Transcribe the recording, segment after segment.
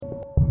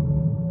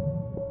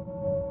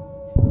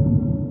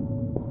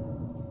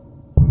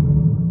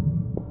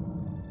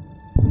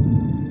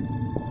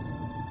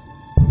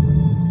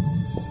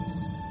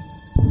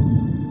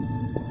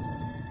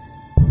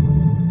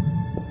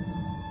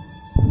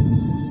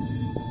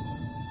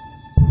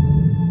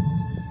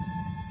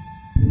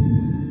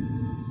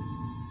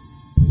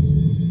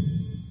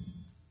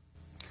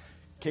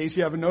case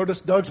you haven't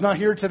noticed, Doug's not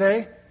here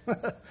today.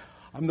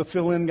 I'm the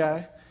fill-in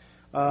guy.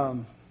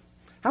 How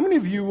many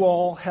of you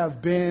all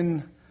have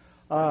been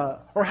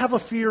or have a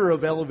fear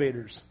of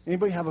elevators?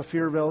 Anybody have a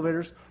fear of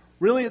elevators?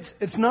 Really,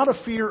 it's not a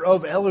fear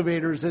of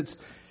elevators. It's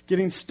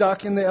getting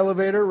stuck in the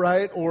elevator,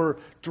 right? Or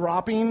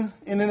dropping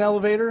in an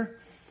elevator.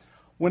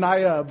 When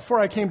before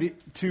I came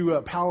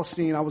to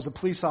Palestine, I was a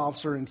police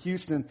officer in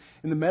Houston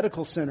in the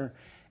medical center,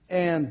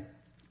 and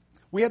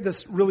we had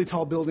this really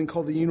tall building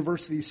called the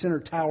University Center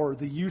Tower,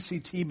 the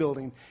UCT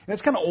building. And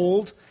it's kind of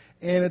old,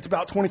 and it's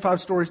about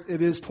 25 stories.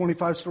 It is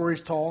 25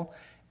 stories tall.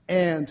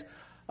 And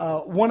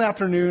one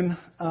afternoon,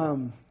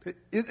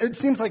 it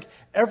seems like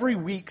every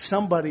week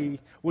somebody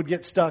would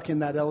get stuck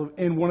in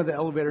in one of the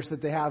elevators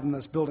that they have in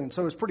this building.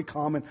 So it was pretty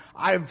common.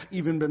 I've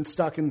even been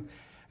stuck in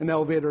an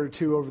elevator or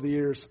two over the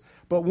years.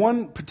 But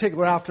one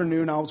particular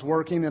afternoon, I was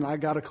working, and I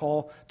got a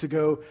call to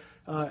go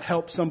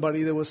help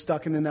somebody that was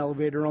stuck in an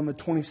elevator on the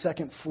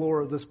 22nd floor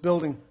of this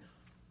building.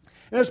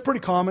 And it was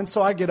pretty common,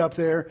 so I get up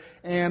there,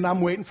 and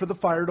I'm waiting for the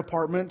fire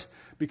department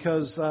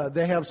because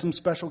they have some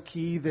special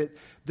key that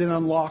then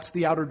unlocks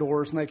the outer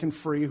doors, and they can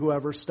free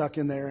whoever's stuck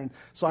in there. And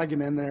so I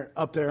get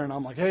up there, and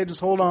I'm like, hey, just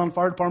hold on,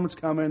 fire department's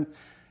coming.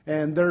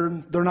 And they're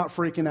not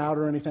freaking out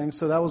or anything,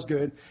 so that was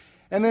good.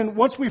 And then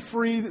once we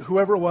freed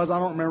whoever it was, I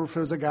don't remember if it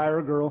was a guy or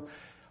a girl,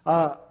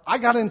 I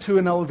got into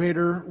an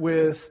elevator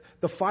with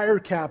the fire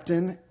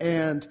captain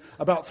and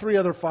about 3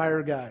 other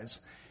fire guys.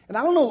 And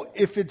I don't know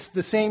if it's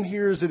the same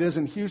here as it is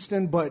in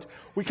Houston, but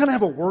we kind of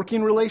have a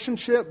working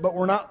relationship, but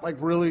we're not like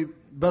really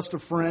best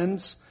of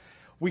friends.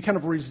 We kind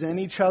of resent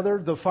each other.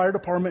 The fire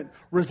department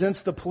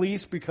resents the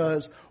police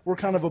because we're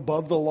kind of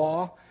above the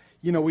law.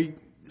 You know, we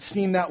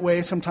seem that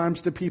way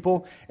sometimes to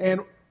people.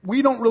 And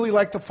we don't really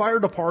like the fire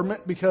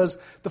department because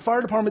the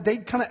fire department, they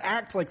kind of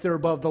act like they're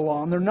above the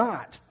law, and they're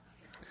not.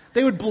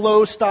 They would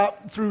blow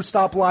through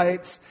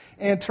stoplights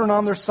and turn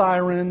on their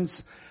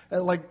sirens,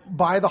 like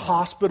by the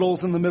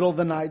hospitals in the middle of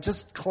the night.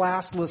 Just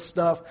classless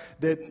stuff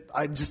that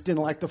I just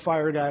didn't like the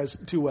fire guys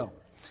too well.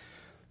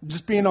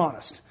 Just being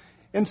honest.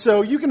 And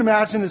so you can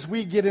imagine as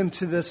we get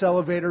into this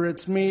elevator,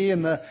 it's me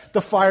and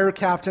the fire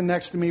captain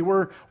next to me.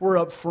 We're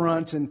up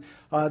front, and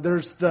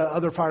there's the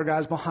other fire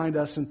guys behind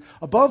us. And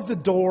above the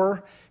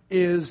door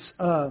is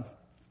the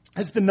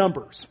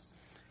numbers.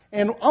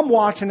 And I'm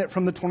watching it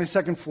from the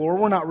 22nd floor.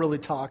 We're not really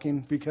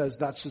talking because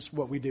that's just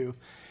what we do.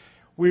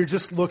 We're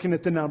just looking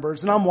at the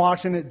numbers. And I'm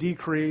watching it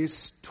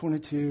decrease,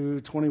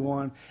 22,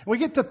 21. And we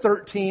get to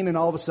 13, and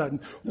all of a sudden,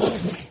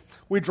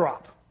 we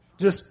drop.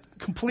 Just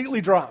completely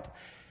drop.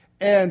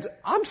 And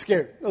I'm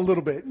scared a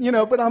little bit,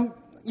 but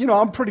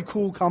I'm pretty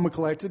cool, calm, and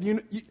collected.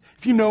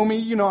 If you know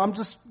me, I'm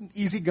just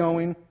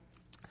easygoing.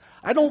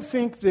 I don't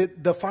think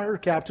that the fire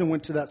captain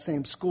went to that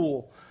same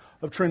school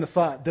of train of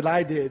thought that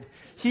I did.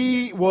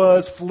 He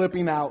was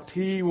flipping out.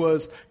 He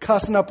was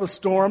cussing up a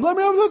storm. Let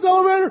me out of this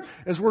elevator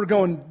as we're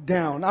going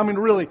down. I mean,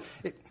 really,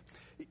 it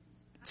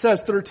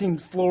says 13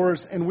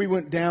 floors, and we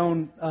went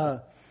down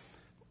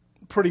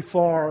pretty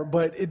far,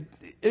 but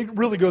it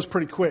really goes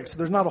pretty quick. So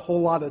there's not a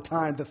whole lot of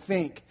time to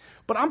think.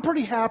 But I'm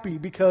pretty happy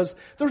because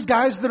there's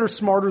guys that are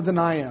smarter than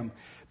I am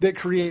that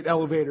create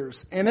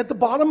elevators. And at the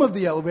bottom of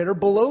the elevator,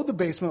 below the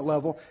basement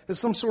level, is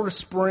some sort of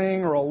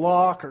spring or a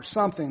lock or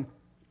something.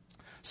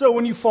 So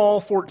when you fall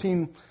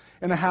 14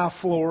 and a half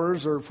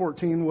floors or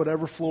 14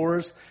 whatever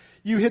floors,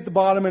 you hit the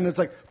bottom and it's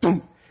like,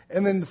 boom.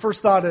 And then the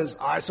first thought is,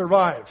 I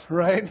survived,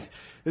 right?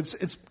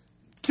 It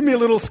can be a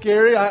little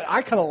scary.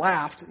 I kind of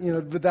laughed,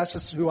 but that's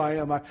just who I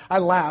am. I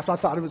laughed. I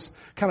thought it was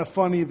kind of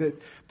funny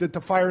that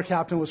the fire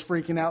captain was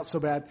freaking out so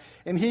bad.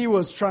 And he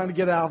was trying to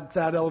get out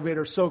that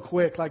elevator so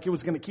quick, like it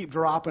was going to keep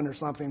dropping or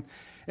something.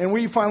 And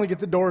we finally get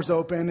the doors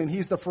open, and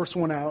he's the first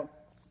one out,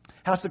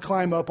 has to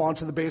climb up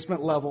onto the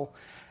basement level.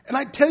 And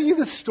I tell you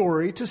this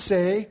story to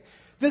say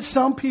that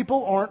some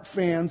people aren't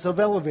fans of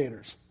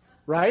elevators,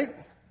 right?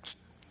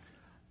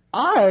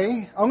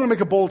 I'm going to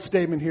make a bold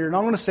statement here, and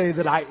I'm going to say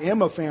that I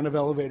am a fan of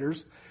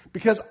elevators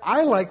because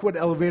I like what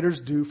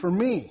elevators do for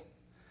me.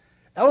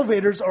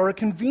 Elevators are a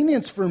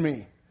convenience for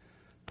me.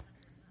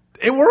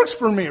 It works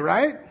for me,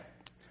 right?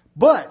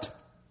 But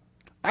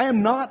I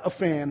am not a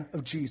fan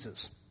of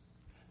Jesus.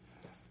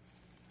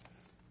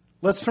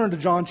 Let's turn to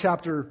John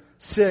chapter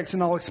 6,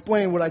 and I'll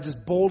explain what I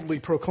just boldly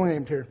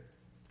proclaimed here.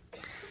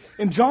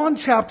 In John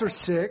chapter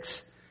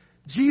 6,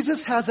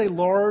 Jesus has a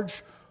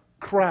large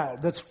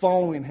crowd that's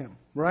following him,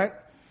 right?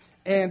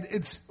 And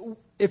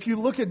if you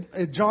look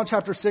at John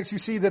chapter 6, you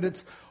see that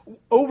it's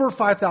over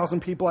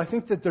 5,000 people. I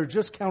think that they're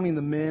just counting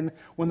the men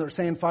when they're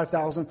saying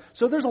 5,000.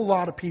 So there's a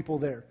lot of people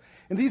there.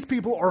 And these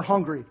people are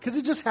hungry because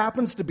it just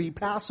happens to be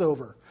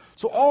Passover.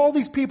 So all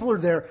these people are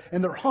there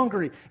and they're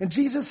hungry. And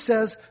Jesus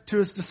says to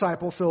his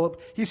disciple Philip,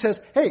 he says,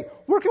 hey,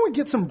 where can we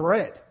get some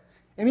bread?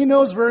 And he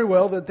knows very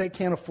well that they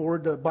can't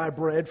afford to buy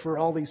bread for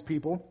all these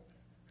people.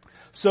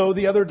 So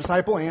the other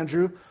disciple,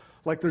 Andrew,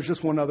 like there's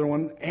just one other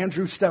one,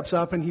 Andrew steps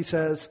up and he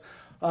says,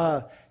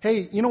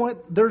 hey, you know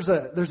what? There's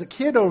a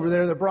kid over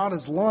there that brought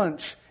his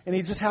lunch, and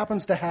he just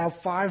happens to have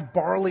 5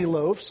 barley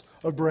loaves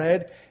of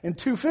bread and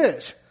 2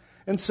 fish.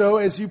 And so,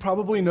 as you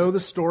probably know the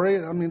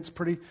story, I mean, it's a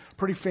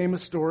pretty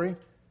famous story.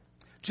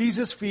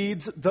 Jesus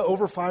feeds the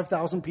over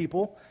 5,000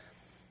 people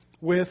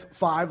with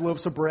 5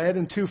 loaves of bread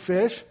and 2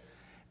 fish,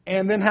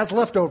 and then has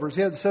leftovers.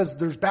 It says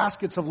there's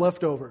baskets of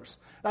leftovers.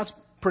 That's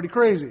pretty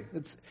crazy.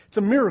 It's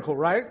a miracle,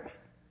 right?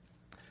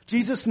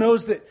 Jesus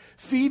knows that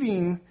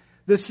feeding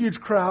this huge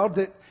crowd,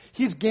 that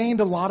he's gained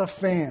a lot of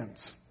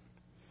fans.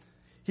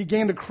 He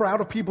gained a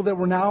crowd of people that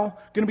were now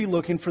going to be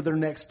looking for their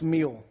next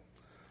meal.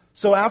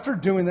 So after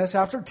doing this,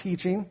 after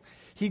teaching,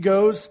 he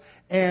goes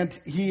and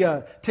he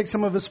takes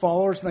some of his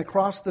followers and they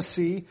cross the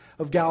Sea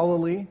of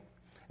Galilee.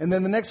 And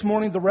then the next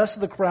morning, the rest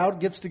of the crowd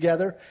gets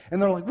together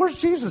and they're like, where's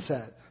Jesus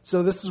at?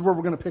 So this is where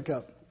we're going to pick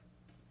up.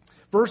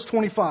 Verse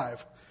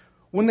 25.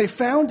 When they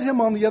found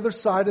him on the other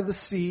side of the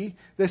sea,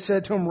 they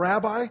said to him,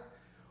 Rabbi,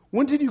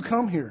 when did you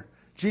come here?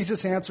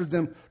 Jesus answered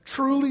them,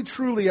 truly,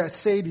 truly, I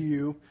say to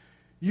you,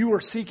 you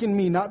are seeking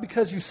me not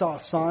because you saw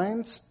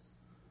signs,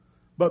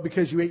 but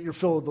because you ate your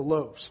fill of the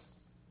loaves.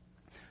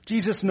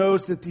 Jesus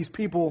knows that these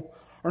people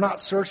are not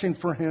searching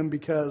for him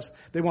because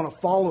they want to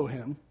follow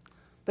him.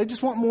 They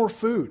just want more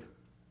food.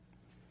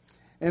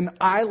 And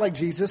I like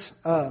Jesus,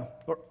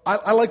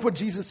 I like what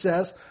Jesus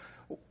says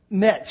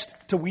next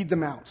to weed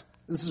them out.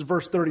 This is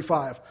verse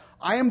 35.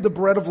 I am the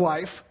bread of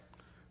life.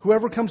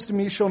 Whoever comes to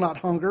me shall not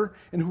hunger,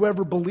 and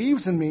whoever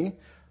believes in me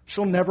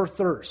shall never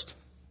thirst.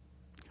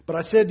 But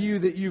I said to you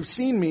that you've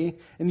seen me,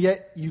 and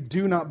yet you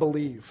do not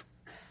believe.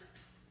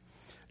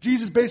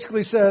 Jesus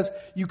basically says,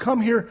 you come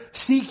here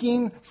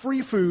seeking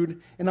free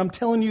food, and I'm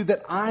telling you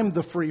that I'm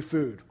the free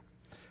food.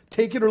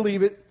 Take it or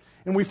leave it.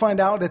 And we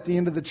find out at the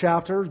end of the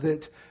chapter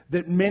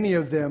that many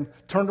of them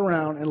turned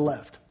around and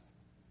left.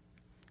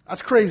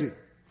 That's crazy.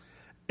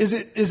 Is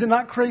it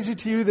not crazy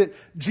to you that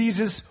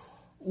Jesus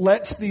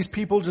lets these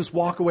people just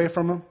walk away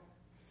from him?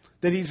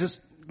 That he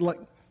just like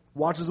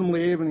watches them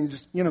leave and he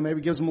just,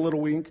 maybe gives them a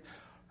little wink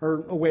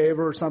or a wave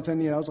or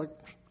something. It's like,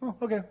 oh,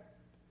 okay.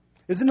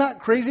 Is it not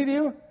crazy to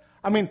you?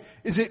 I mean,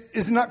 is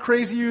it not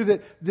crazy to you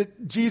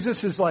that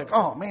Jesus is like,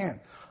 oh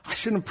man, I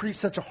shouldn't have preached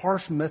such a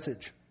harsh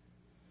message?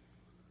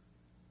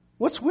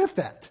 What's with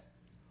that?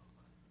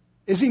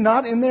 Is he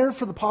not in there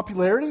for the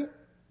popularity?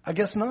 I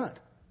guess not.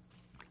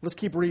 Let's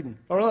keep reading.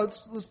 Or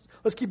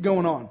let's keep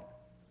going on.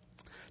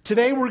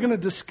 Today we're going to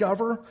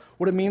discover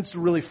what it means to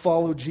really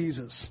follow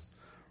Jesus.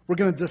 We're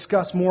going to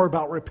discuss more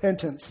about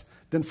repentance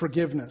than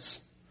forgiveness,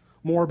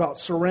 more about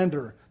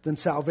surrender than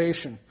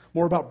salvation,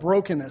 more about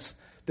brokenness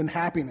than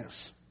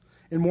happiness,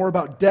 and more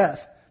about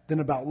death than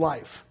about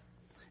life.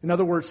 In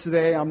other words,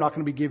 today I'm not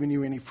going to be giving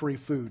you any free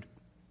food.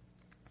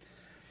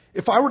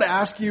 If I were to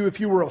ask you if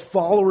you were a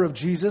follower of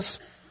Jesus,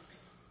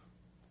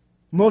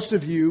 most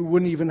of you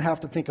wouldn't even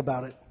have to think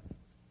about it.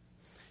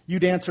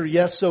 You'd answer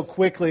yes so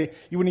quickly,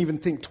 you wouldn't even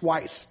think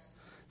twice.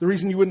 The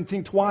reason you wouldn't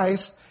think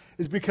twice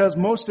is because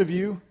most of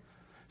you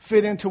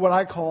fit into what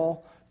I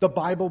call the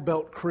Bible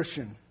Belt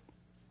Christian.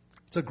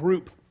 It's a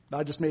group.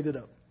 I just made it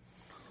up.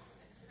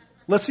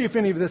 Let's see if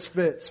any of this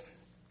fits.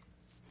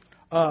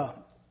 Do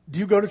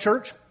you go to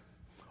church?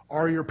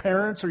 Are your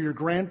parents or your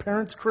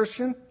grandparents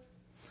Christian?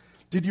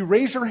 Did you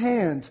raise your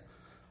hand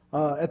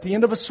at the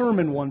end of a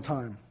sermon one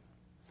time?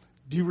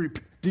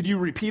 Did you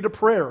repeat a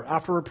prayer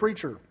after a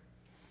preacher?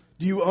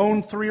 Do you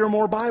own 3 or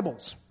more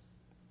Bibles?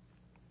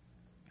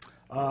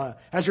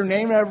 Has your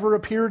name ever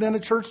appeared in a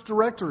church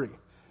directory?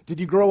 Did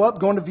you grow up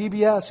going to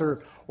VBS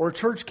or a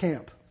church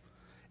camp?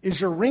 Is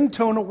your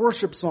ringtone a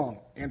worship song?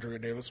 Andrea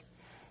Davis.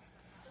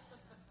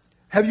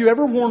 Have you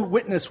ever worn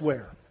witness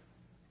wear?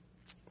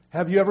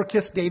 Have you ever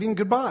kissed dating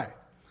goodbye?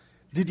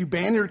 Did you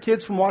ban your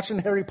kids from watching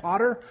Harry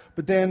Potter,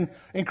 but then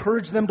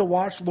encourage them to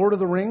watch Lord of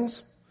the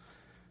Rings?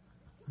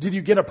 Did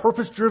you get a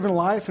purpose-driven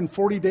life in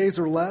 40 days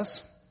or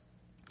less?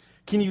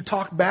 Can you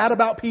talk bad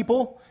about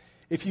people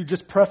if you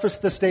just preface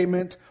the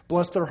statement,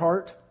 bless their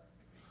heart?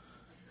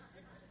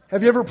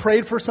 Have you ever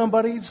prayed for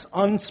somebody's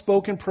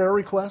unspoken prayer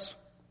request?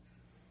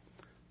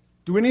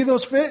 Do any of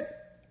those fit?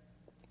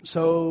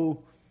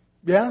 So,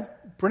 yeah,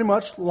 pretty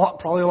much.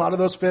 Probably a lot of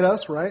those fit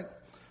us, right?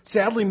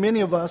 Sadly,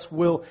 many of us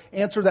will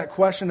answer that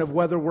question of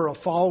whether we're a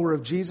follower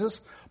of Jesus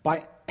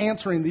by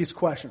answering these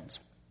questions.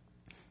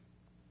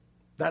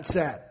 That's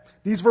sad.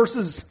 These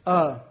verses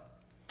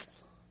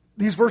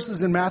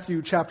in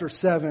Matthew chapter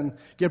 7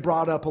 get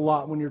brought up a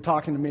lot when you're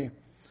talking to me.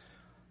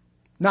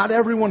 Not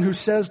everyone who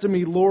says to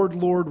me, Lord,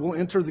 Lord, will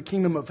enter the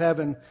kingdom of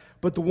heaven,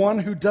 but the one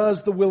who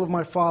does the will of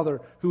my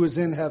Father who is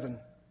in heaven.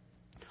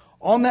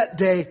 On that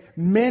day,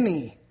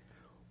 many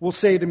will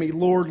say to me,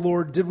 Lord,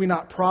 Lord, did we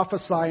not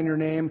prophesy in your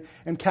name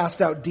and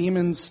cast out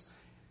demons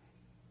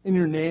in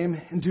your name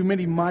and do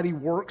many mighty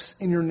works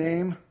in your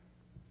name?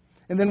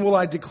 And then will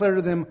I declare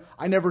to them,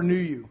 I never knew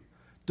you.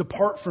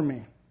 Depart from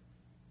me,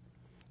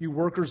 you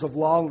workers of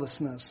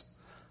lawlessness.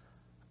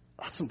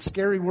 That's some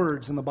scary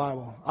words in the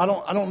Bible. I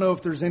don't know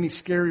if there's any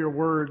scarier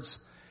words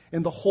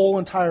in the whole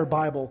entire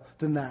Bible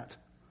than that.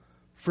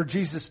 For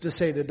Jesus to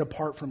say to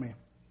depart from me.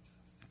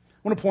 I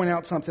want to point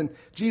out something.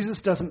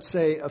 Jesus doesn't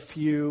say a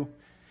few.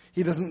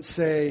 He doesn't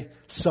say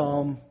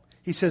some.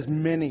 He says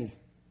many.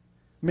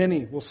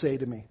 Many will say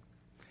to me.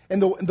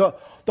 And the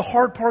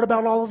hard part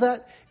about all of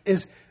that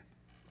is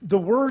the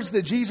words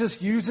that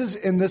Jesus uses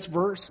in this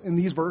verse, in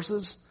these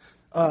verses,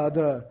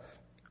 the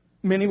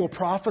many will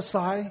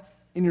prophesy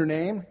in your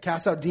name,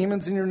 cast out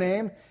demons in your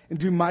name, and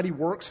do mighty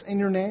works in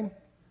your name.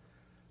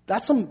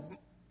 That's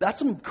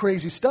some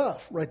crazy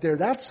stuff right there.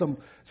 That's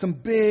some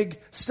big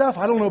stuff.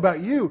 I don't know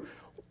about you.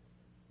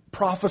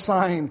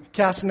 Prophesying,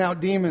 casting out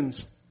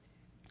demons,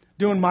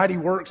 doing mighty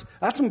works.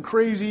 That's some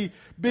crazy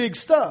big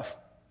stuff.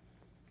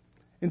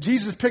 And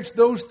Jesus picks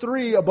those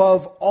three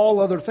above all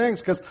other things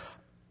because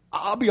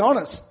I'll be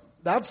honest,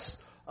 that's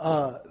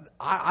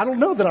I don't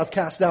know that I've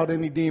cast out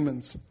any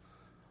demons.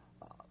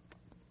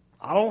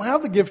 I don't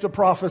have the gift of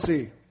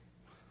prophecy.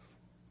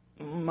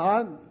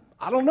 I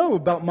don't know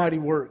about mighty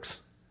works.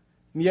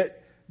 And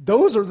yet,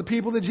 those are the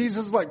people that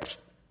Jesus is like,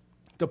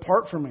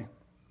 depart from me.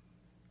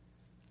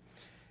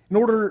 In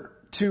order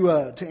to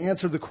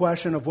answer the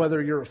question of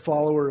whether you're a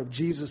follower of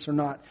Jesus or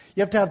not,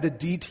 you have to have the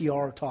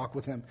DTR talk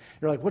with him.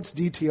 You're like, what's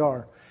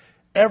DTR?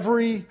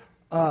 Every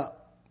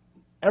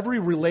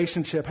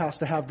relationship has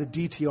to have the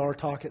DTR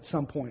talk at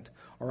some point.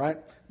 All right?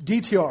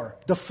 DTR,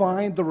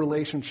 define the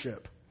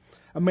relationship.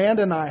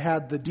 Amanda and I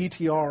had the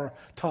DTR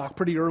talk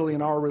pretty early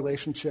in our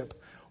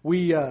relationship.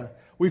 We've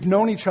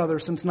known each other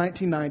since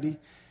 1990,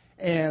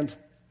 and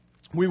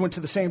we went to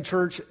the same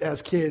church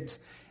as kids.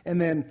 And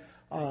then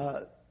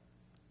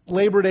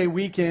Labor Day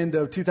weekend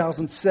of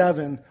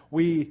 2007,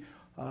 we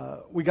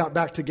got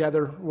back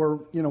together.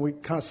 We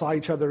kind of saw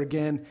each other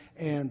again,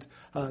 and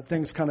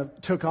things kind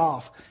of took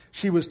off.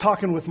 She was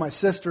talking with my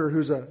sister,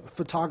 who's a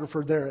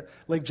photographer there at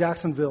Lake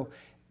Jacksonville,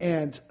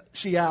 and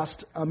she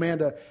asked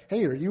Amanda,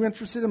 "Hey, are you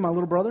interested in my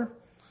little brother?"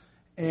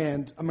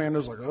 And Amanda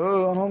was like,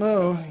 "Oh, I don't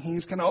know.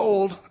 He's kind of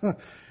old."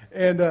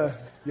 And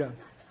yeah,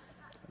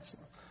 that's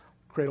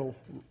cradle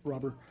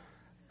robber.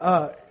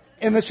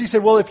 And then she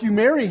said, "Well, if you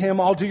marry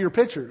him, I'll do your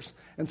pictures."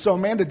 And so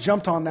Amanda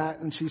jumped on that,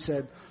 and she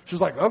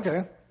was like,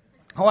 "Okay,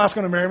 I'll ask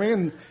him to marry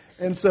me."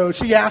 And so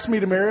she asked me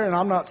to marry her, and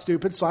I'm not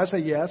stupid, so I say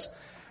yes.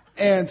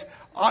 And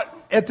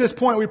at this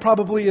point, we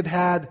probably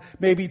had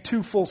maybe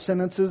 2 full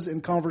sentences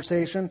in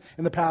conversation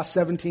in the past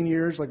 17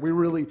 years. Like, we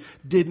really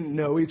didn't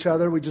know each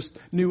other. We just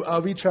knew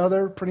of each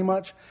other pretty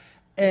much.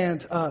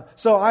 And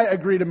so I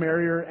agreed to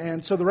marry her.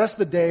 And so the rest of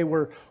the day,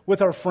 we're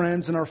with our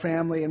friends and our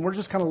family, and we're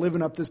just kind of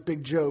living up this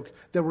big joke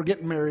that we're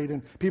getting married.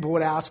 And people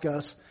would ask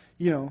us,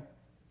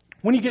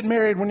 when you get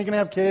married, when are you going to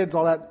have kids,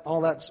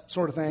 all that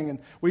sort of thing. And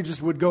we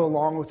just would go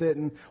along with it,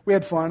 and we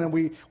had fun, and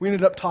we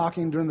ended up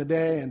talking during the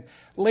day. And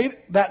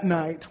late that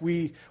night,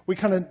 we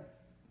kind of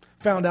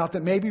found out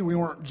that maybe we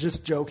weren't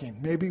just joking.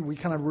 Maybe we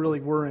kind of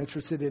really were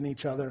interested in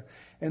each other.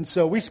 And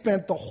so we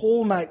spent the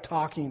whole night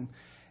talking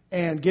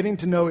and getting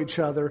to know each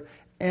other.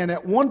 And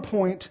at one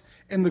point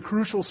in the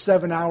crucial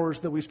 7 hours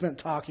that we spent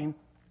talking,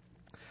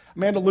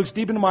 Amanda looks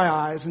deep into my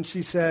eyes and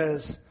she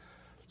says,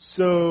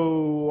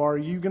 "So are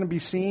you going to be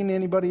seeing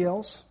anybody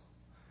else?"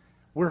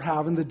 We're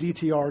having the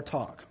DTR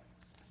talk.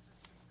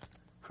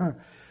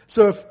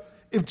 So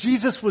if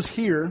Jesus was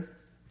here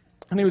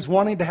and he was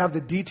wanting to have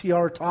the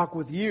DTR talk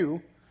with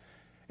you,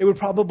 it would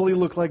probably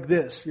look like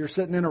this. You're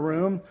sitting in a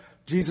room,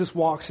 Jesus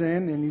walks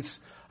in, and he's,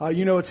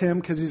 it's him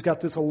because he's got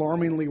this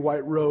alarmingly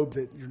white robe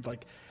that you're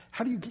like,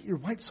 how do you get your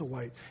white so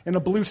white? And a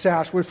blue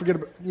sash. Don't forget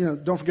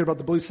about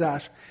the blue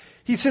sash.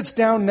 He sits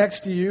down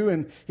next to you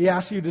and he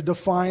asks you to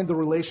define the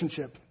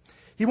relationship.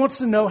 He wants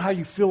to know how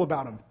you feel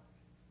about him.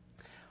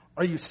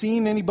 Are you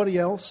seeing anybody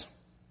else?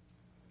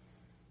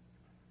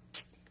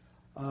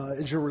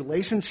 Is your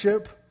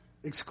relationship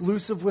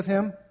exclusive with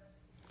him?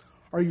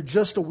 Are you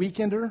just a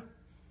weekender?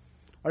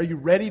 Are you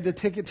ready to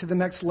take it to the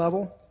next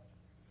level?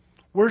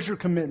 Where's your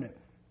commitment?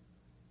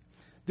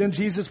 Then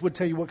Jesus would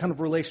tell you what kind of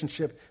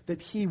relationship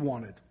that he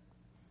wanted.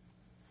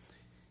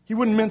 He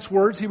wouldn't mince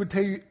words. He would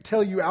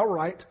tell you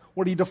outright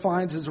what he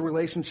defines as a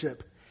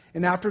relationship.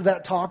 And after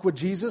that talk with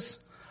Jesus,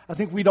 I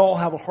think we'd all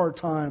have a hard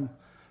time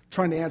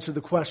trying to answer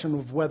the question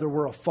of whether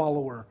we're a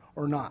follower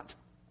or not.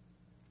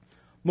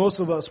 Most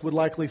of us would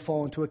likely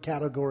fall into a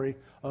category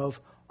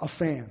of a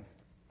fan.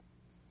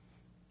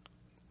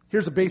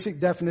 Here's a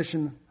basic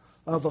definition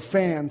of a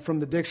fan from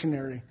the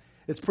dictionary.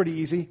 It's pretty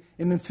easy.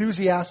 An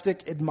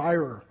enthusiastic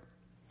admirer.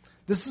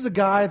 This is a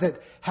guy that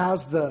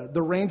has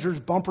the Rangers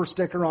bumper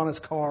sticker on his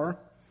car,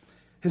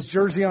 his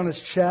jersey on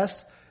his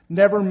chest,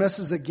 never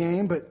misses a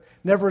game, but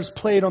never has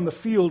played on the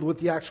field with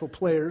the actual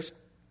players.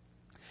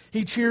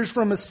 He cheers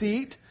from a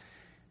seat,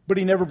 but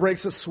he never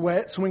breaks a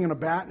sweat swinging a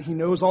bat. He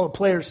knows all the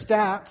players'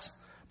 stats,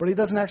 but he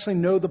doesn't actually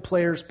know the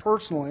players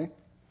personally.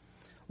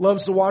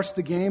 Loves to watch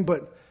the game,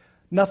 but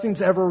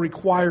nothing's ever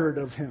required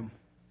of him.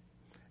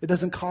 It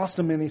doesn't cost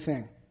him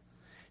anything.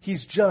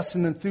 He's just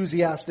an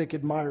enthusiastic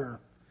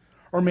admirer.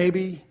 Or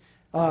maybe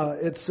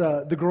it's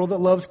the girl that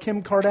loves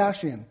Kim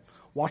Kardashian,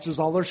 watches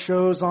all their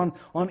shows on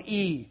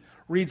E,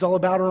 reads all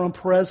about her on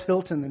Perez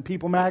Hilton and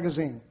People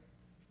magazine,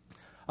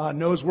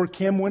 knows where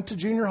Kim went to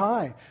junior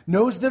high,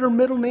 knows that her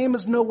middle name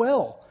is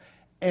Noelle,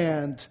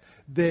 and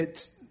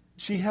that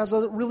she has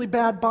a really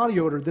bad body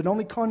odor that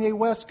only Kanye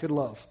West could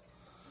love.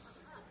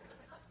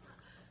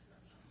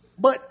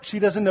 But she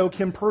doesn't know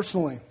Kim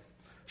personally.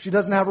 She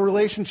doesn't have a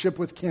relationship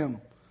with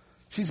Kim.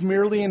 She's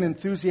merely an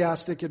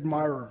enthusiastic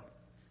admirer.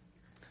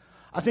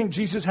 I think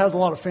Jesus has a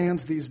lot of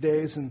fans these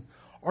days, and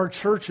our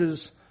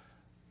churches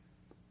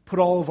put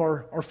all of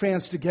our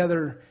fans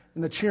together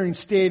in the cheering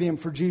stadium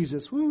for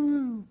Jesus.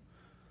 Woo!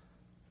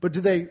 But do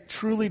they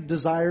truly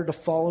desire to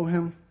follow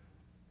him?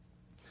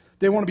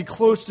 They want to be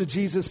close to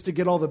Jesus to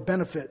get all the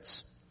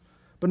benefits,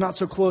 but not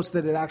so close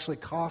that it actually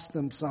costs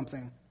them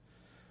something.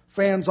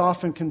 Fans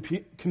often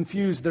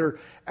confuse their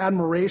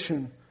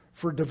admiration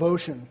for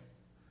devotion.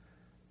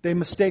 They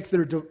mistake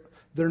their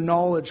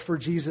knowledge for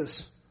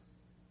Jesus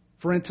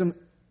for intimacy.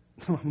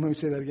 Let me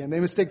say that again.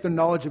 They mistake their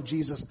knowledge of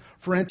Jesus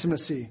for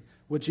intimacy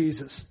with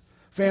Jesus.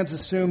 Fans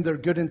assume their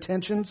good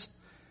intentions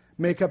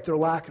make up their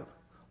lack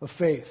of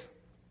faith.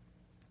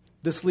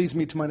 This leads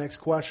me to my next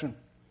question.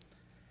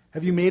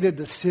 Have you made a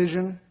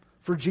decision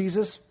for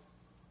Jesus,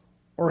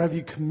 or have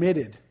you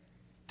committed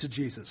to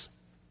Jesus?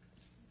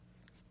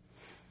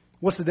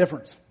 What's the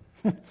difference?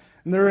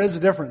 And there is a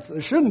difference.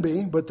 There shouldn't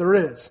be, but there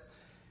is.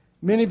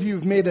 Many of you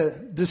have made a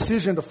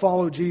decision to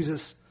follow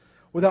Jesus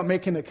without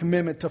making a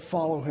commitment to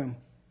follow him.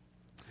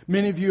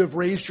 Many of you have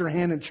raised your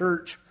hand in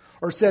church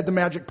or said the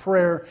magic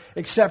prayer,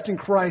 accepting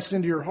Christ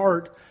into your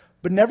heart,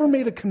 but never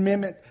made a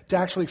commitment to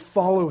actually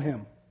follow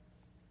him.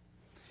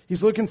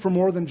 He's looking for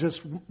more than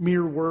just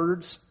mere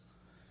words.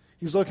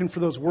 He's looking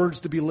for those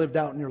words to be lived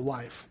out in your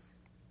life.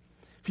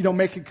 If you don't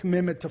make a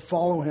commitment to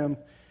follow him,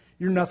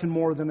 you're nothing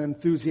more than an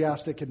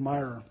enthusiastic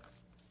admirer.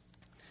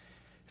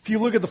 If you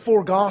look at the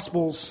four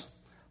Gospels,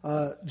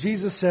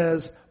 Jesus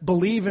says,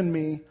 believe in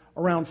me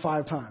around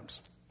 5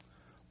 times.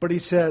 But he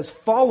says,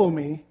 follow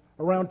me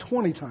around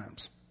 20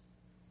 times.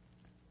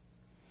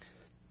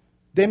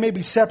 They may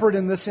be separate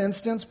in this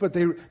instance, but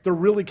they're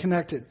really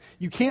connected.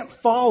 You can't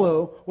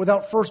follow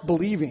without first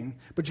believing,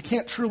 but you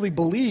can't truly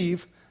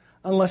believe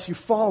unless you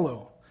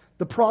follow.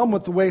 The problem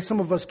with the way some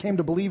of us came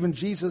to believe in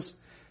Jesus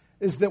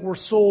is that we're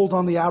sold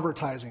on the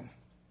advertising.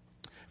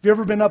 Have you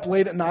ever been up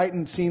late at night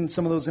and seen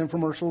some of those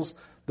infomercials,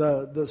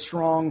 the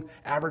strong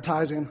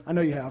advertising? I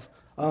know you have.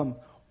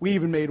 We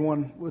even made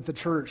one with the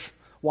church.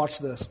 Watch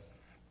this.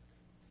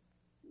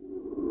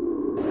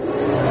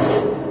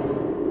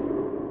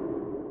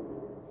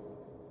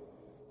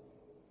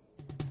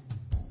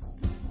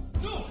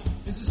 Look,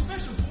 it's a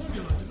special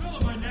formula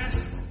developed by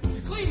NASA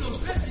to clean those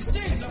pesky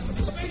stains off of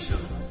the space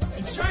shuttle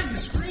and shine the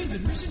screens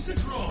at mission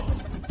control.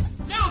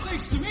 Now,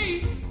 thanks to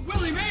me,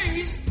 Willie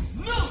Mays,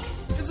 Milk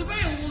is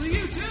available to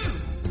you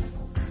too.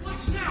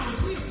 Watch now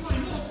as we apply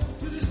Milk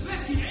to this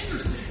pesky anger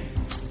stain.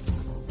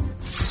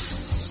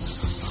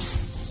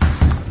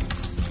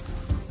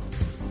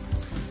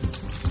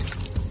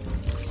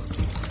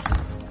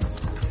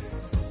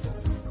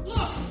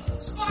 Look,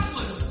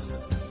 spotless.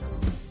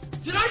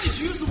 Did I just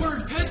use the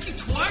word pesky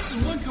twice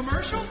in one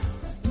commercial?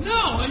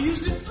 No, I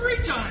used it 3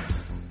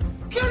 times.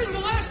 Counting the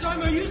last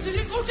time I used it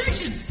in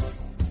quotations.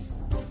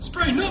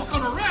 Spray Milk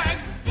on a rag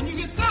and you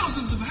get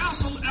thousands of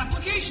household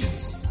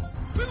applications.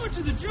 We went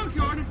to the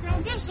junkyard and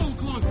found this old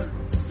clunker.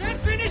 That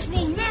finish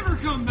will never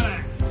come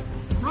back.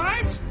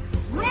 Right?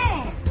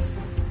 Wrong.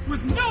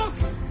 With Milk,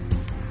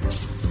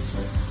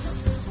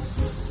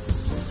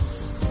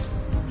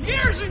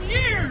 years and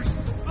years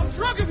of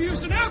drug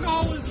abuse and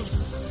alcoholism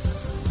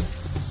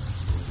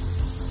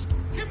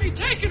can be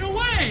taken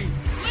away,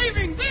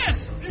 leaving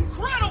this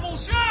incredible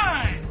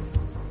shine.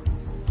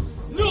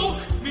 Milk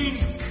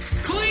means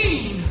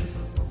clean.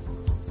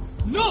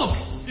 Milk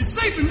is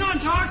safe and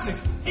non-toxic.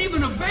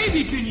 Even a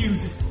baby can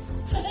use it.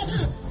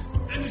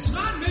 And it's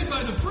not made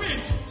by the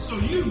French, so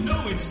you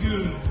know it's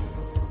good.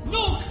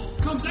 Milk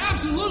comes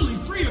absolutely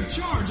free of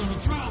charge on a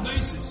trial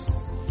basis.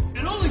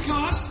 It only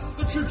costs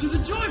a trip to the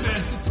Joy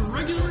Basket for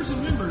regulars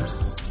and members.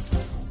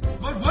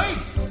 But wait,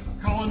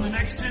 call in the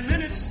next 10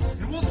 minutes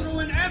and we'll throw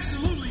in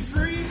absolutely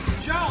free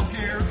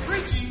childcare,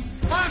 preaching,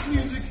 live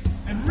music,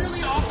 and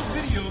really awful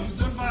videos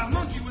done by a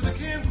monkey with a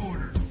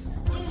camcorder.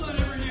 Don't let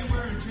everyday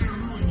wear and tear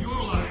ruin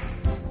your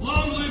life.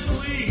 Long live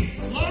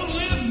clean. Long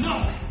live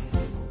Milk.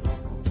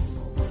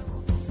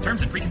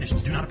 Terms and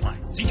preconditions do not apply.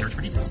 See church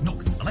for details.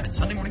 Milk, 11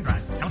 Sunday Morning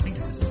Drive, Palestine,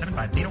 Texas,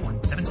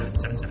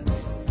 75801-7777.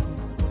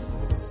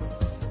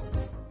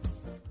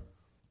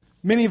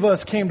 Many of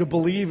us came to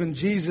believe in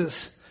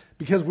Jesus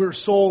because we were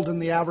sold in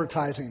the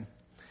advertising.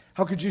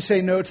 How could you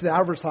say no to the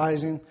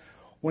advertising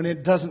when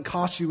it doesn't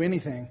cost you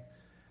anything?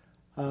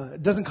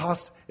 It doesn't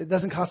cost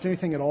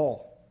anything at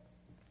all.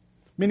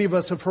 Many of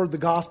us have heard the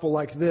gospel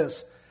like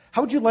this.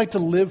 How would you like to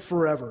live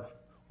forever?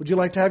 Would you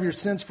like to have your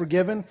sins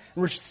forgiven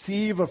and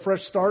receive a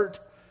fresh start?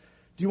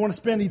 Do you want to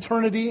spend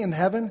eternity in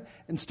heaven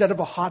instead of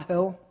a hot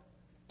hell?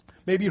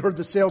 Maybe you heard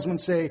the salesman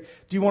say,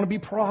 do you want to be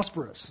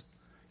prosperous?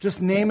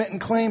 Just name it and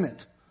claim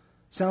it.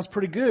 Sounds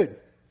pretty good.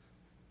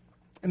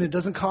 And it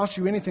doesn't cost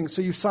you anything,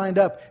 so you signed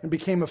up and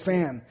became a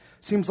fan.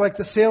 Seems like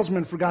the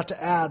salesman forgot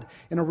to add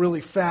in a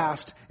really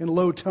fast and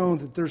low tone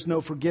that there's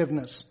no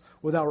forgiveness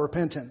without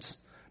repentance,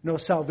 no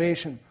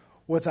salvation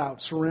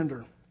without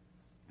surrender,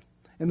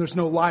 and there's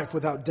no life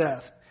without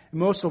death. And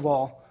most of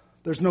all,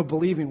 there's no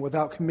believing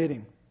without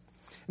committing.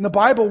 In the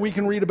Bible, we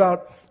can read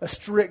about a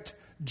strict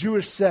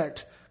Jewish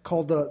sect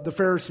called the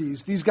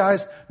Pharisees. These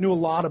guys knew a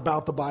lot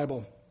about the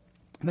Bible.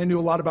 And they knew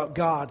a lot about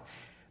God.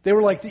 They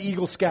were like the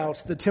Eagle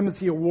Scouts, the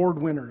Timothy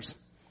Award winners.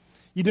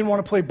 You didn't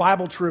want to play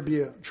Bible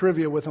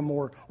trivia with them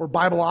or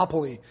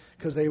Bibleopoly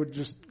because they would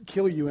just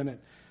kill you in it.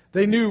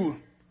 They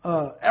knew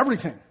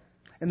everything,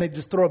 and they'd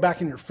just throw it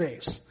back in your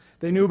face.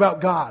 They knew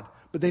about God,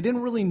 but they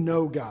didn't really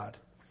know God.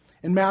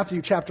 In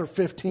Matthew chapter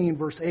 15,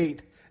 verse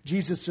 8,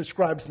 Jesus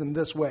describes them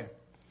this way.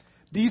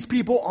 These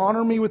people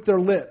honor me with their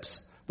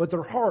lips, but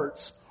their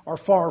hearts are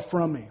far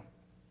from me.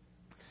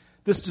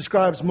 This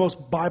describes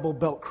most Bible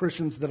Belt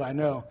Christians that I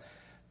know.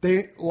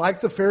 They,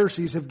 like the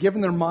Pharisees, have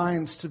given their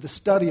minds to the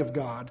study of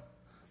God,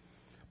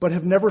 but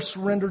have never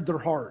surrendered their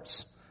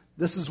hearts.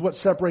 This is what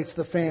separates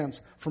the fans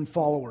from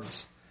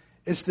followers.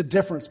 It's the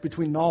difference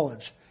between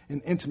knowledge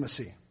and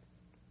intimacy.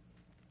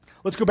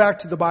 Let's go back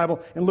to the Bible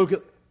and look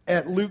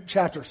at Luke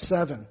chapter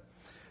 7.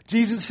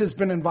 Jesus has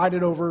been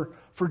invited over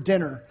for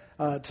dinner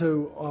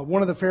to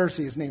one of the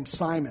Pharisees named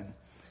Simon.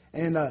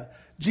 And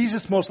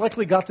Jesus most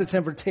likely got this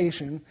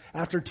invitation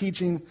after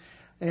teaching,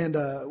 and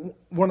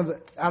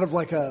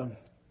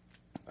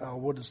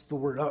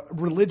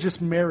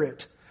religious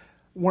merit.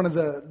 One of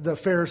the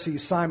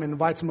Pharisees, Simon,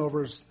 invites him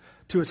over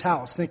to his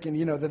house,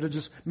 thinking, that it'll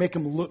just make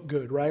him look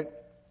good, right?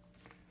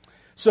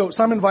 So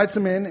Simon invites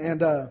him in,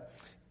 and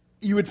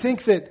you would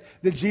think that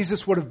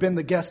Jesus would have been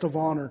the guest of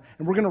honor,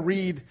 and we're going to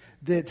read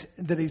that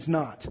he's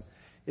not.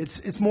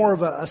 It's more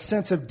of a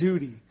sense of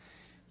duty.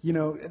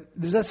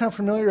 Does that sound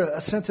familiar?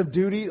 A sense of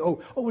duty?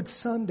 Oh, it's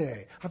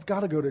Sunday. I've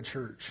got to go to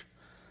church.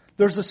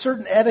 There's a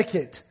certain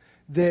etiquette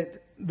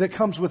that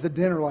comes with a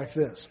dinner like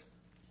this.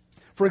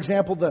 For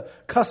example, the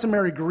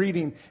customary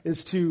greeting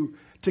is to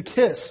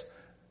kiss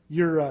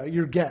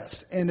your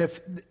guest. And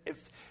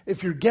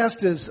if your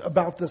guest is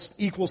about this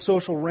equal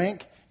social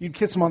rank, you'd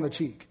kiss him on the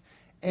cheek.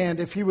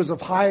 And if he was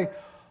of high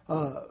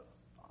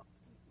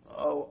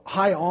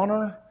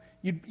honor,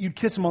 you'd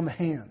kiss him on the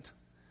hand.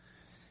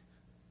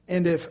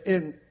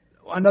 And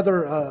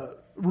another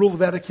rule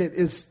of etiquette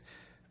is,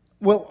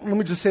 let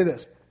me just say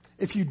this.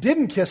 If you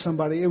didn't kiss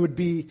somebody, it would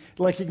be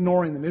like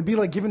ignoring them. It'd be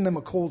like giving them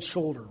a cold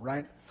shoulder,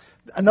 right?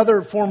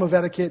 Another form of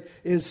etiquette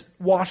is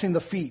washing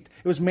the feet.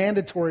 It was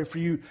mandatory for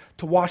you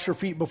to wash your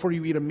feet before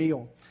you eat a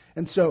meal.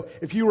 And so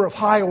if you were of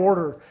high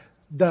order,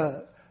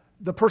 the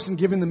person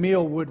giving the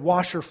meal would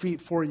wash your feet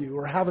for you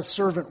or have a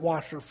servant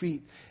wash your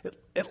feet.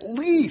 At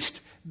least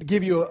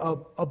give you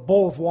a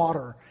bowl of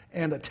water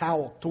and a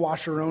towel to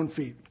wash your own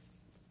feet.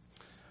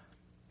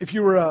 If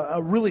you were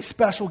a really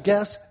special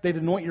guest, they'd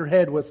anoint your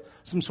head with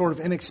some sort of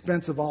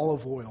inexpensive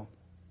olive oil.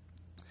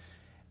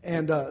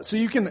 And so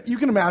you can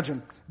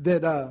imagine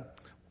that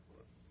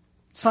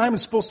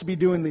Simon's supposed to be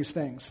doing these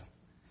things,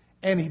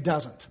 and he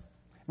doesn't.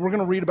 We're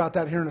going to read about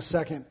that here in a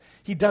second.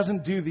 He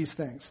doesn't do these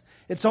things.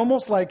 It's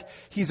almost like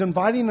he's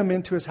inviting them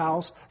into his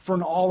house for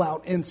an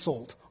all-out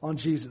insult on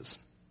Jesus.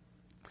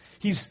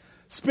 He's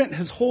spent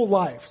his whole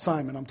life,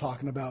 Simon I'm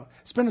talking about,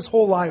 spent his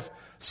whole life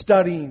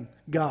studying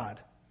God.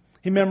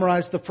 He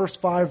memorized the first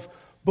 5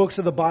 books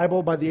of the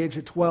Bible by the age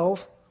of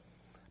 12.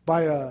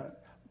 By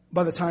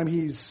the time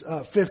he's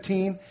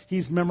 15,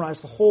 he's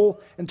memorized the whole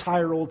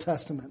entire Old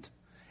Testament.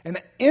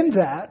 And in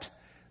that,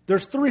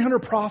 there's 300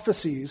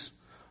 prophecies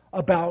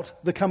about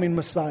the coming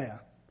Messiah.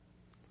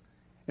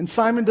 And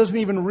Simon doesn't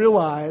even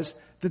realize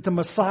that the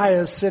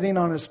Messiah is sitting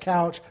on his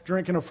couch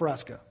drinking a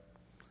Fresca.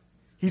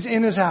 He's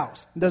in his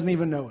house and doesn't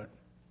even know it.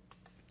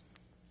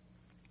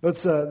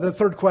 That's the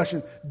third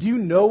question. Do you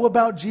know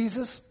about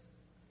Jesus?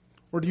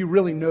 Or do you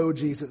really know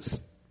Jesus?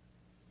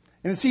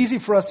 And it's easy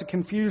for us to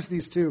confuse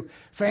these two.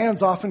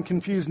 Fans often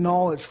confuse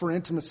knowledge for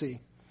intimacy.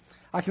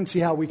 I can see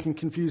how we can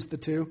confuse the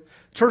two.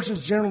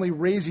 Churches generally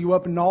raise you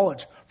up in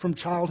knowledge from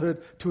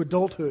childhood to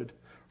adulthood,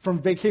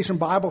 from vacation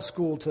Bible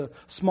school to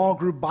small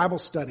group Bible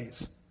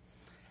studies.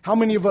 How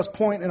many of us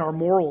point in our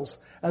morals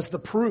as the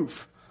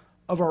proof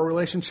of our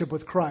relationship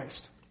with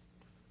Christ?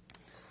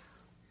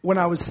 When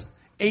I was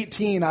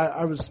 18,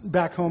 I was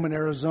back home in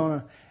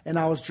Arizona, and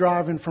I was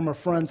driving from a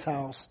friend's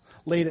house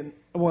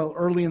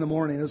early in the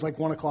morning. It was like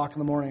 1 o'clock in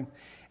the morning.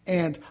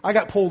 And I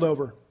got pulled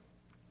over.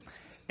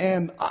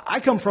 And I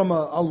come from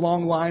a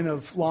long line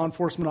of law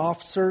enforcement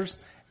officers,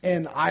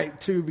 and I,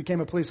 too,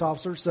 became a police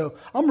officer. So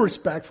I'm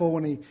respectful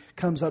when he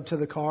comes up to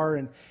the car,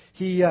 and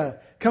he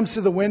comes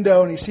to the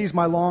window, and he sees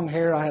my long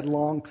hair. I had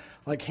long,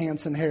 like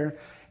Hanson hair.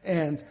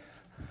 And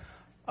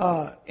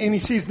he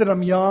sees that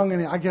I'm young,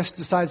 and I guess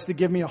decides to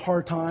give me a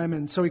hard time.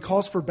 And so he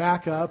calls for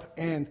backup,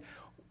 and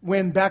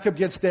when backup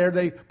gets there,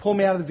 they pull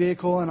me out of the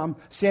vehicle, and I'm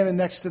standing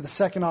next to the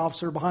second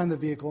officer behind the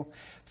vehicle.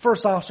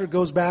 First officer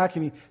goes back,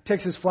 and he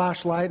takes his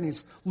flashlight, and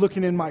he's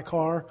looking in my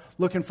car,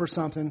 looking for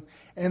something.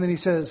 And then he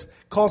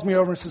calls me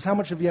over and says, "How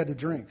much have you had to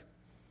drink?"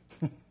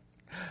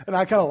 And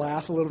I kind of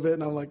laugh a little bit,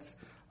 and I'm like,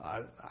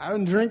 I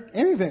don't drink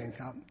anything.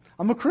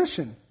 I'm a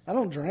Christian. I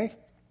don't drink.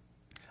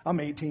 I'm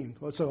 18,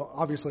 so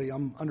obviously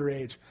I'm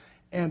underage.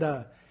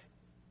 And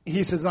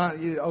he says,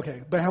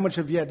 "Okay, but how much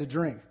have you had to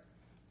drink?"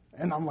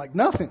 And I'm like,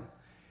 "Nothing."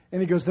 And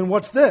he goes, then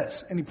what's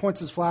this? And he points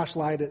his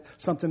flashlight at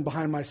something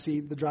behind my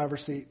seat, the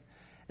driver's seat.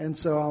 And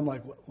so I'm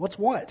like, what's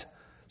what?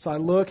 So I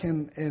look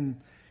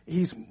and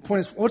he's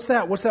pointing, what's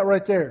that? What's that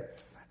right there?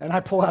 And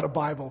I pull out a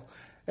Bible.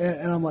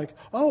 And I'm like,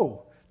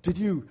 oh, did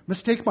you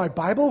mistake my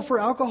Bible for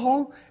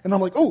alcohol? And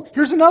I'm like, oh,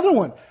 here's another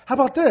one. How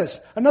about this?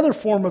 Another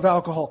form of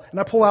alcohol. And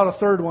I pull out a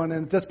third one.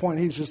 And at this point,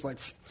 he's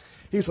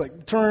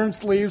like,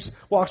 turns, leaves,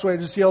 walks away,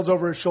 just yells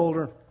over his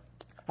shoulder,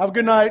 have a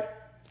good night.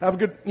 Have a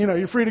good,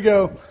 you're free to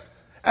go.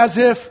 As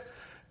if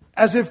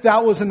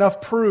that was enough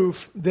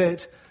proof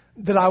that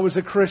I was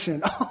a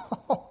Christian.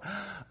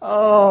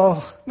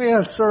 Oh,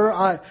 man, sir,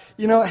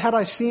 had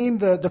I seen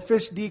the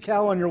fish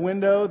decal on your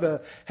window,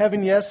 the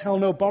heaven yes, hell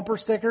no bumper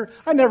sticker,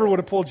 I never would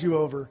have pulled you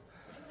over.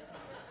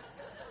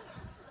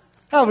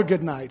 Have a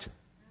good night.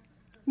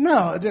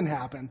 No, it didn't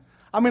happen.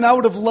 I mean, I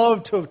would have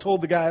loved to have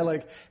told the guy,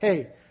 like,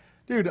 hey,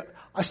 dude,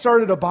 I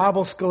started a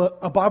Bible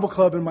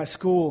club in my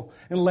school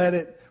and led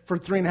it for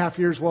 3.5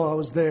 years while I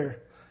was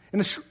there.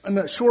 In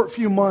a short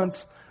few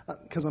months,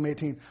 because I'm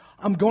 18,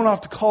 I'm going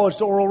off to college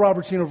to Oral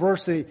Roberts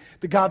University,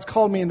 that God's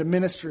called me into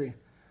ministry.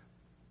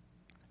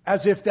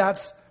 As if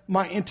that's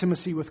my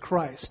intimacy with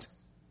Christ.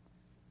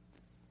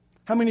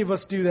 How many of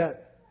us do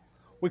that?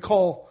 We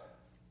call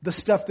the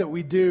stuff that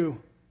we do,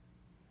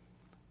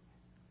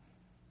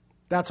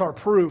 that's our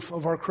proof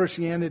of our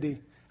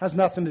Christianity. Has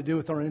nothing to do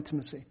with our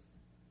intimacy.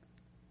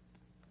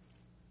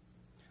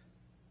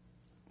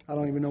 I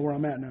don't even know where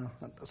I'm at now.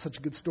 That's such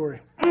a good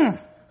story.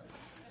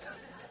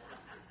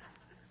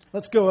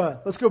 Let's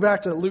go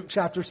back to Luke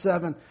chapter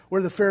 7,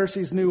 where the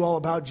Pharisees knew all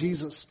about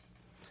Jesus,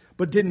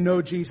 but didn't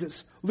know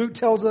Jesus. Luke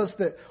tells us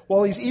that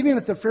while he's eating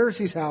at the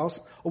Pharisee's house,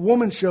 a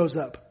woman shows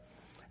up.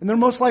 And they're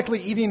most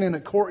likely eating in a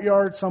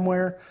courtyard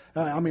somewhere.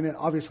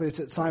 Obviously it's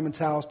at Simon's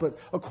house, but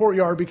a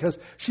courtyard, because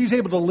she's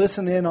able to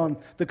listen in on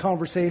the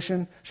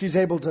conversation. She's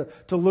able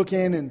to look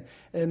in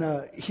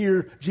and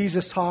hear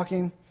Jesus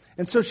talking.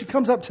 And so she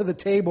comes up to the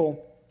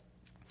table.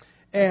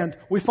 And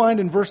we find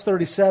in verse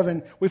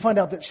 37, we find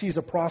out that she's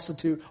a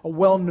prostitute, a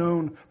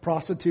well-known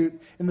prostitute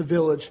in the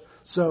village.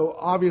 So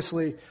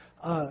obviously,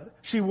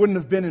 she wouldn't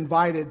have been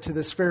invited to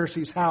this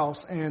Pharisee's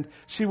house, and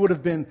she would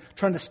have been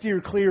trying to steer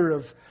clear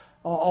of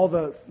all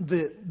the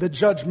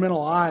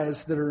judgmental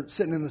eyes that are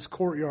sitting in this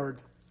courtyard.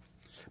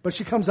 But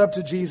she comes up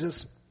to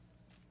Jesus,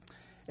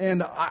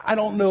 and I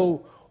don't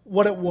know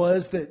what it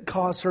was that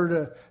caused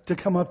her to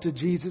come up to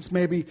Jesus.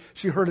 Maybe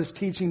she heard his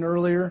teaching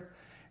earlier,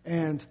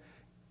 and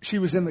she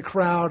was in the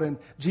crowd, and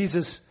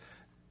Jesus,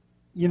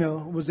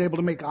 was able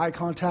to make eye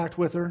contact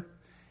with her,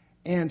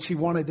 and she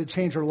wanted to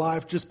change her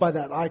life just by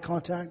that eye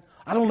contact.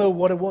 I don't know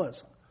what it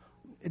was.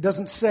 It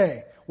doesn't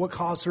say what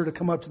caused her to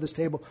come up to this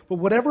table, but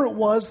whatever it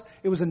was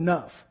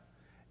enough.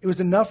 It was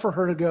enough for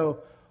her to go,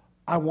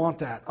 I want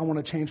that. I want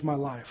to change my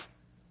life.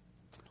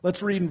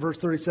 Let's read in verse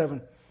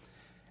 37.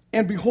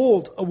 And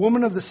behold, a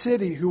woman of the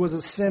city who was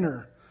a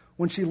sinner,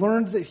 when she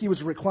learned that he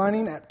was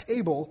reclining at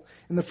table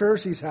in the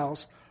Pharisee's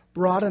house,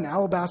 brought an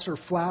alabaster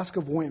flask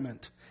of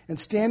ointment, and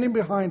standing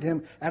behind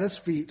him at his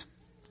feet,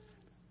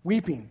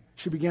 weeping,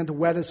 she began to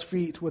wet his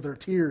feet with her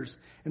tears,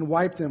 and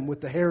wiped them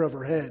with the hair of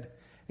her head,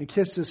 and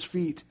kissed his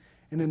feet,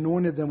 and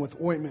anointed them with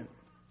ointment.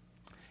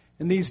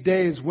 In these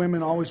days,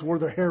 women always wore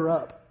their hair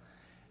up.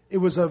 It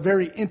was a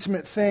very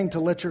intimate thing to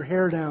let your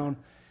hair down,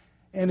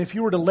 and if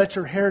you were to let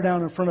your hair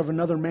down in front of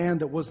another man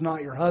that was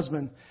not your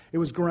husband, it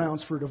was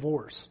grounds for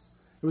divorce.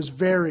 It was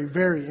very,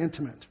 very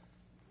intimate.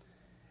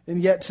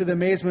 And yet, to the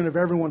amazement of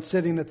everyone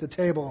sitting at the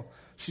table,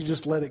 she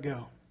just let it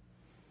go.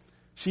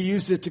 She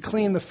used it to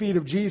clean the feet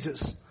of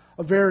Jesus,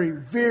 a very,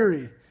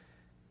 very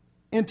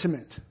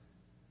intimate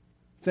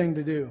thing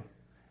to do.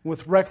 And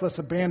with reckless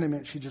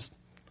abandonment, she just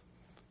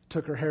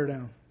took her hair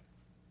down.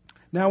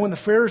 Now, when the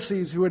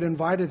Pharisees who had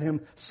invited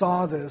him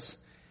saw this,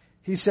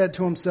 he said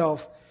to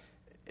himself,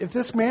 if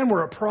this man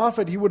were a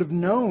prophet, he would have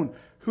known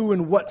who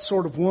and what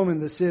sort of woman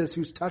this is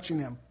who's touching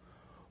him,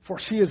 for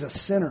she is a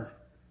sinner.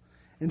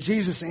 And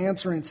Jesus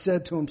answering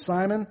said to him,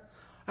 Simon,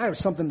 I have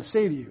something to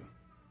say to you.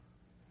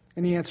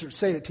 And he answered,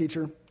 say it,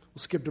 teacher. We'll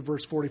skip to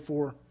verse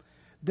 44.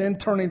 Then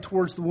turning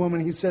towards the woman,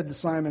 he said to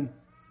Simon,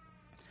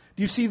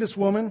 do you see this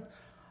woman?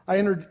 I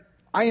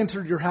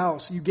entered your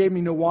house. You gave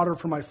me no water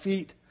for my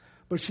feet,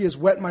 but she has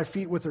wet my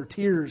feet with her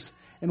tears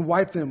and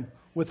wiped them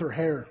with her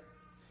hair.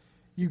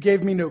 You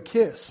gave me no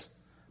kiss,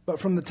 but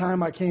from the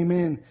time I came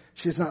in,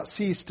 she has not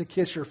ceased to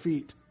kiss your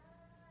feet.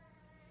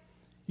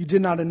 You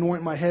did not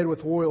anoint my head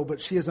with oil, but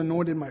she has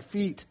anointed my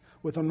feet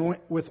with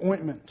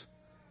ointment.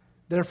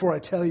 Therefore I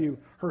tell you,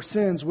 her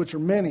sins, which are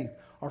many,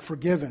 are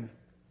forgiven,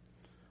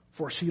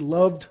 for she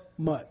loved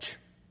much.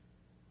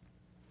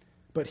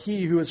 But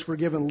he who is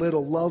forgiven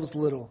little loves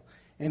little.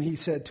 And he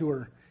said to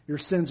her, your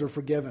sins are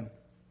forgiven.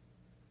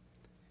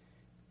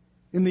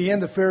 In the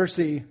end, the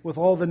Pharisee, with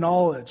all the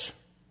knowledge,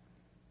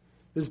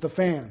 is the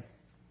fan.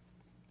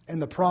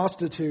 And the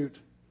prostitute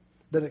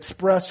that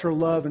expressed her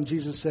love, and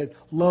Jesus said,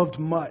 loved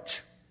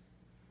much,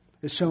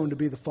 is shown to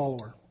be the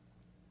follower.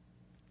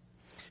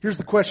 Here's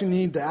the question you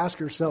need to ask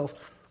yourself.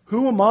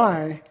 Who am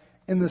I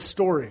in this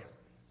story?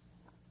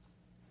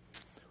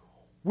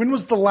 When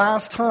was the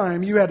last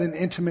time you had an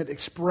intimate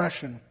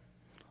expression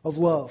of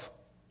love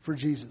for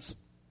Jesus?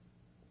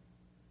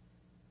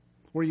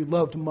 Where you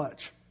loved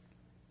much?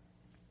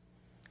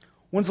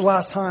 When's the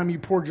last time you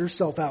poured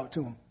yourself out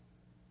to Him?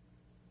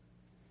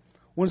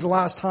 When's the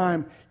last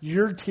time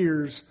your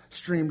tears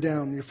streamed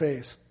down your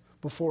face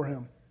before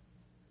Him?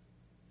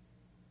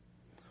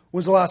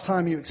 When's the last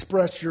time you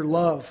expressed your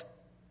love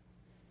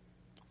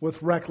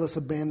with reckless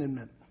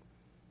abandonment?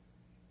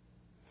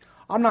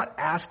 I'm not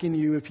asking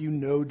you if you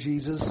know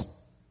Jesus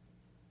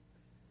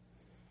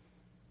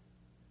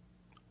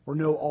or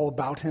know all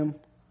about Him.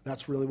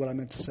 That's really what I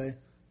meant to say.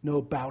 Know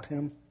about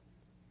Him.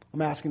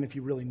 I'm asking if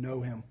you really know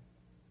Him.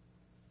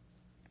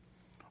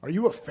 Are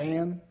you a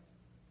fan?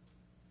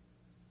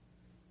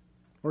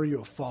 Or are you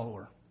a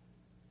follower?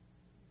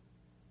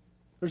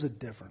 There's a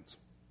difference.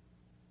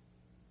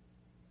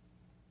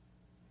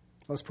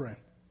 Let's pray.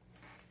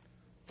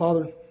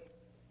 Father,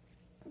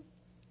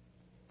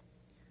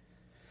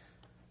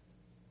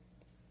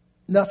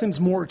 nothing's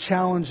more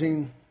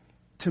challenging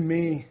to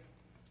me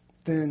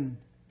than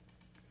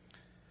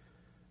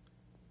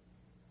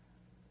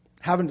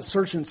having to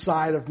search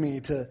inside of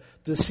me to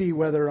see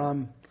whether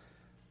I'm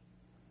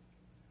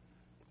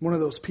one of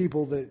those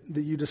people that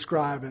you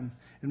describe in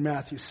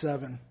Matthew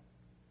 7,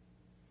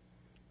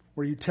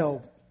 where you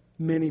tell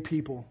many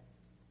people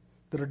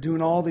that are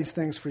doing all these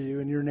things for you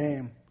in your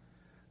name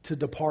to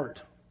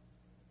depart.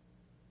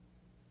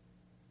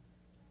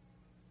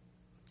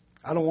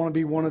 I don't want to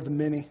be one of the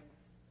many.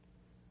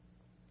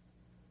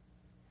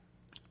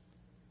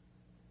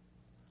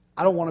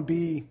 I don't want to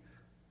be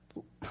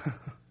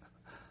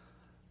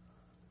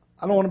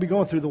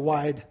going through the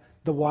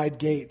wide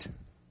gate.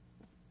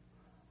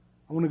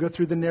 I want to go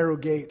through the narrow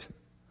gate.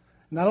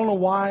 And I don't know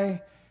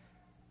why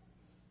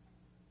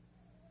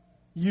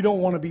you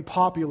don't want to be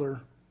popular.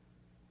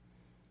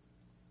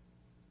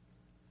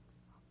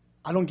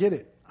 I don't get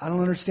it. I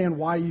don't understand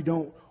why you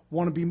don't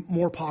want to be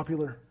more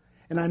popular.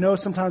 And I know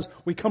sometimes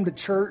we come to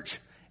church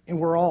and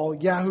we're all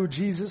Yahoo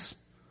Jesus.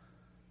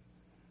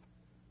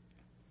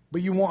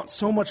 But you want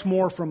so much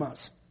more from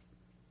us.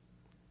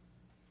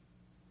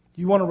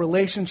 You want a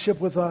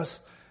relationship with us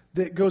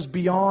that goes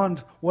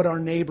beyond what our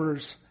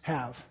neighbors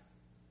have.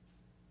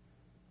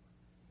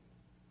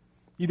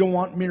 You don't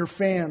want mere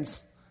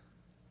fans.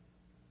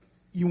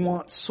 You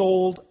want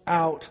sold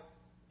out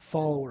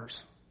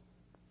followers.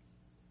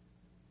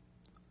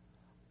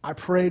 I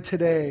pray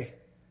today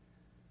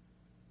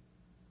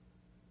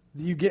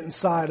that you get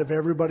inside of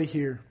everybody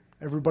here,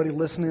 everybody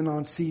listening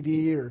on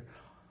CD or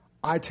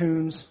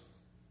iTunes.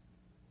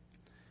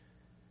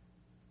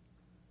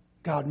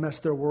 God, mess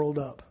their world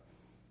up.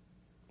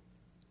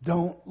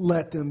 Don't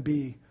let them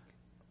be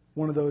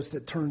one of those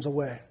that turns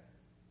away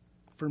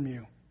from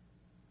you.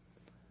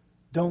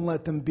 Don't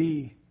let them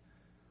be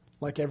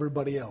like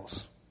everybody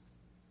else.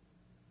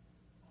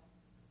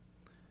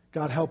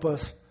 God, help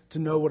us to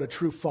know what a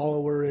true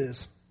follower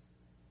is.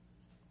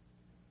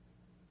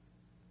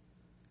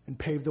 And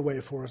pave the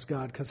way for us,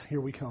 God, because here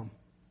we come.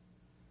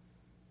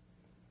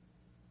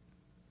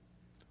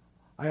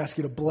 I ask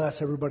you to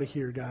bless everybody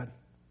here, God.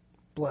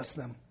 Bless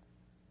them.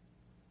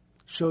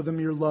 Show them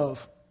your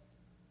love.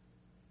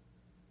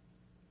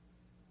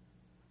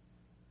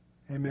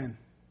 Amen.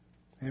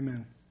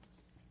 Amen.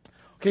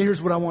 Okay,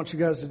 here's what I want you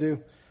guys to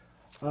do.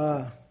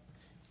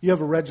 You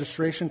have a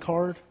registration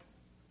card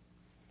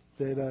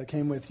that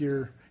came with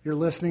your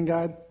listening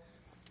guide.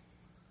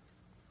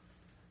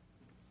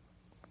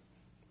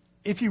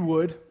 If you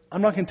would,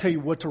 I'm not going to tell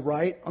you what to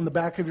write on the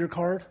back of your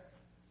card.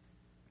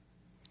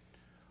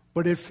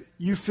 But if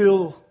you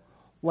feel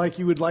like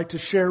you would like to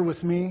share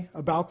with me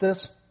about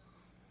this,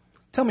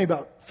 tell me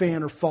about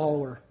fan or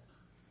follower.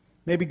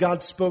 Maybe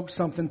God spoke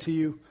something to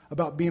you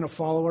about being a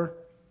follower.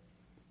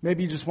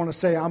 Maybe you just want to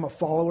say, I'm a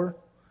follower.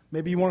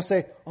 Maybe you want to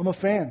say, I'm a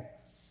fan.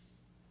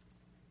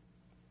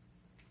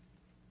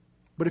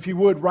 But if you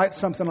would, write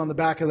something on the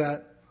back of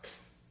that.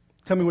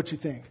 Tell me what you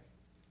think.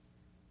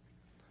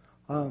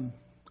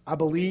 I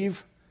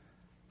believe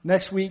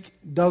next week,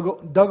 Doug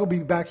will be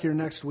back here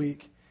next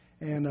week,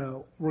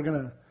 and we're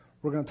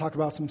gonna talk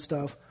about some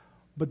stuff.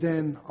 But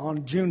then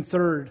on June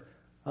 3rd,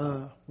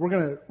 we're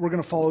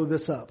gonna follow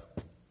this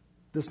up.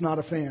 This Not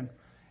a Fan,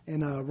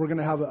 and we're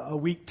gonna have a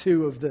week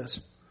 2 of this.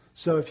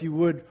 So if you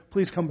would,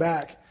 please come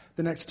back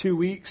the next 2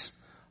 weeks.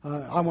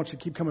 I want you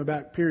to keep coming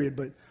back, period.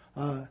 But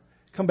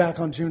come back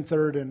on June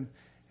 3rd,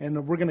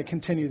 and we're going to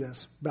continue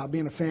this about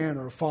being a fan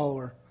or a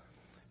follower.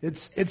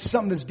 It's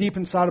something that's deep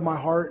inside of my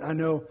heart. I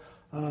know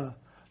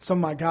some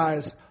of my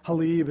guys,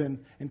 Halib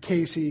and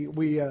Casey,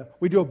 we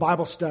do a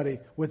Bible study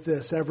with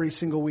this every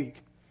single week.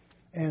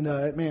 And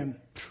man,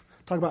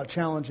 talk about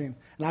challenging.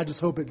 And I just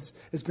hope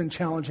it's been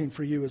challenging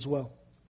for you as well.